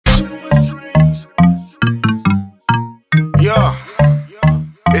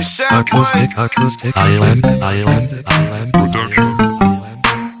It's SadBoi. Acoustic Island Production.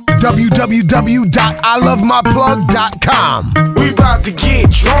 www.ilovemyplug.com. We bout to get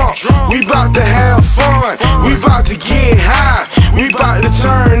drunk, we bout to have fun, we bout to get high, we bout to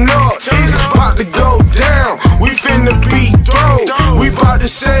turn up, it's about to go down, we finna be thrown, we bout to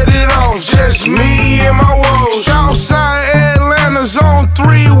set it off, just me and my woes. Southside Atlanta's on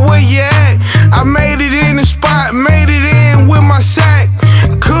 3, where you at? I made it in the spot, made it in with my sack,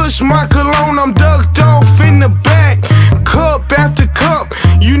 Kush my cologne, I'm ducked off in the back, cup after cup,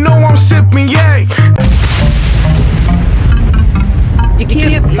 you know I'm sipping yak. You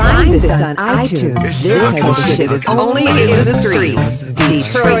can't find this on iTunes. This type of shit is only in the streets.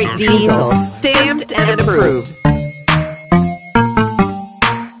 Detroit Diesel, stamped and approved.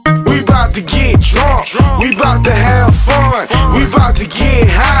 We bout to get drunk, we bout to have fun, we bout to get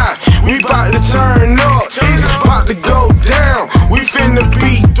high, we bout to turn up, it's about to go down, we finna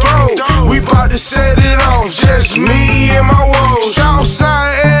be thrown, we bout to set it off, just me and my woes.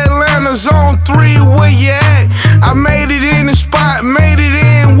 Southside Atlanta's on 3, where you at? I made it in the spot, made it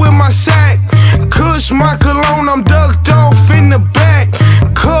in with my sack, Kush my cologne, I'm ducked off in the back,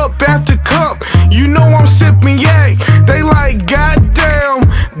 cup after cup, you know I'm sipping yak. They like goddamn,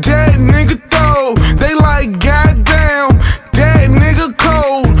 that nigga throw. They like goddamn, that nigga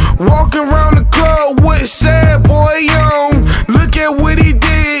cold. Walking around the club with SadBoi on. Look at what he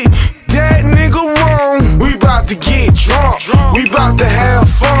did, that nigga wrong. We bout to get drunk, we bout to have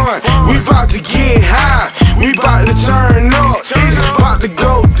fun, we bout to get high, we bout to turn up, it's about to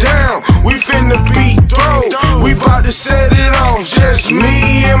go down, we finna be thrown, we bout to set it off, just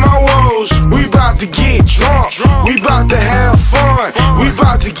me and my woes. We bout to get drunk, we bout to have fun, we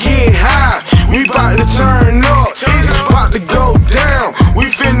bout to get high, we bout to turn up, it's about to go down, we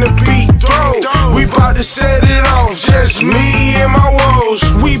finna be thrown, we bout to set it off, just me and my woes.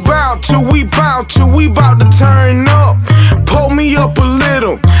 We bout to turn up, pull me up a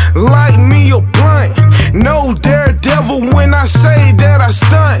little, light me a blunt, no daredevil when I say that I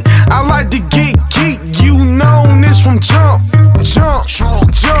stunt, I like to get geek, you know this from jump,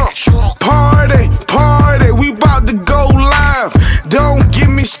 party, we bout to go live, don't get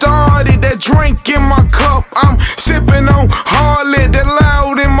me started, that drink in my cup, I'm sipping on Harley, that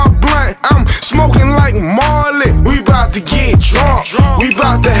loud in my blunt, I'm smoking like Marley. We bout to get drunk, we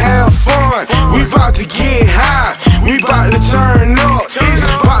bout to have fun, we bout to get high, we bout to turn up, it's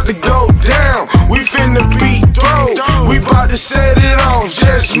about to go down, we finna be thrown, we bout to set it off,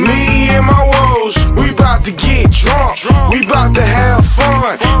 just me and my woes. We bout to get drunk, we bout to have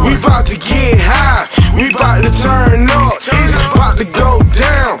fun, we bout to get high, we bout to turn up, it's about to go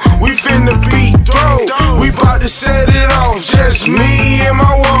down, we finna be thrown, we bout to set it off, just me and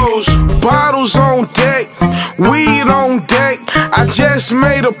my woes. Bottles on deck, weed on deck, I just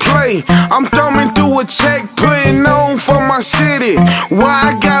made a play, I'm thumbing through a check, putting on for my city,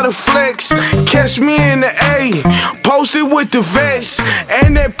 why I gotta flex, catch me in the A, posted with the vest,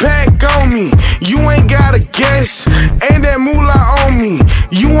 and that pack on me, you ain't gotta guess, and that moolah on me,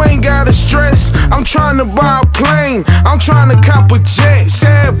 you ain't gotta stress, I'm trying to buy a plane, I'm trying to cop a jet,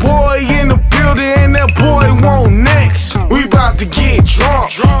 SadBoi in the building, and that boy want next. We bout to get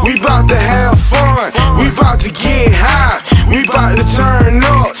drunk, we bout to have fun, we bout to get high, we bout to turn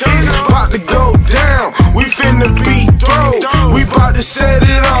up, it's about to go down, we finna be thrown, we bout to set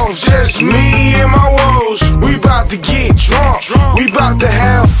it off, just me and my woes. We bout to get drunk, we bout to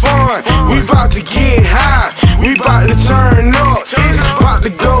have fun, we bout to get high, we bout to turn up, it's about to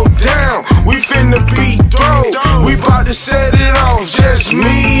go down, we finna be thrown, we bout to set it off, just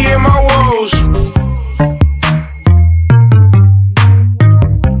me and my woes.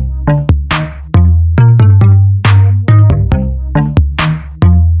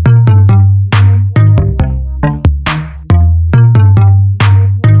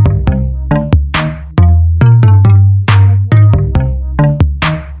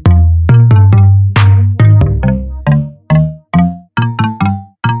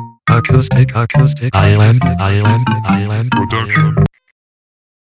 Acoustic Island Production.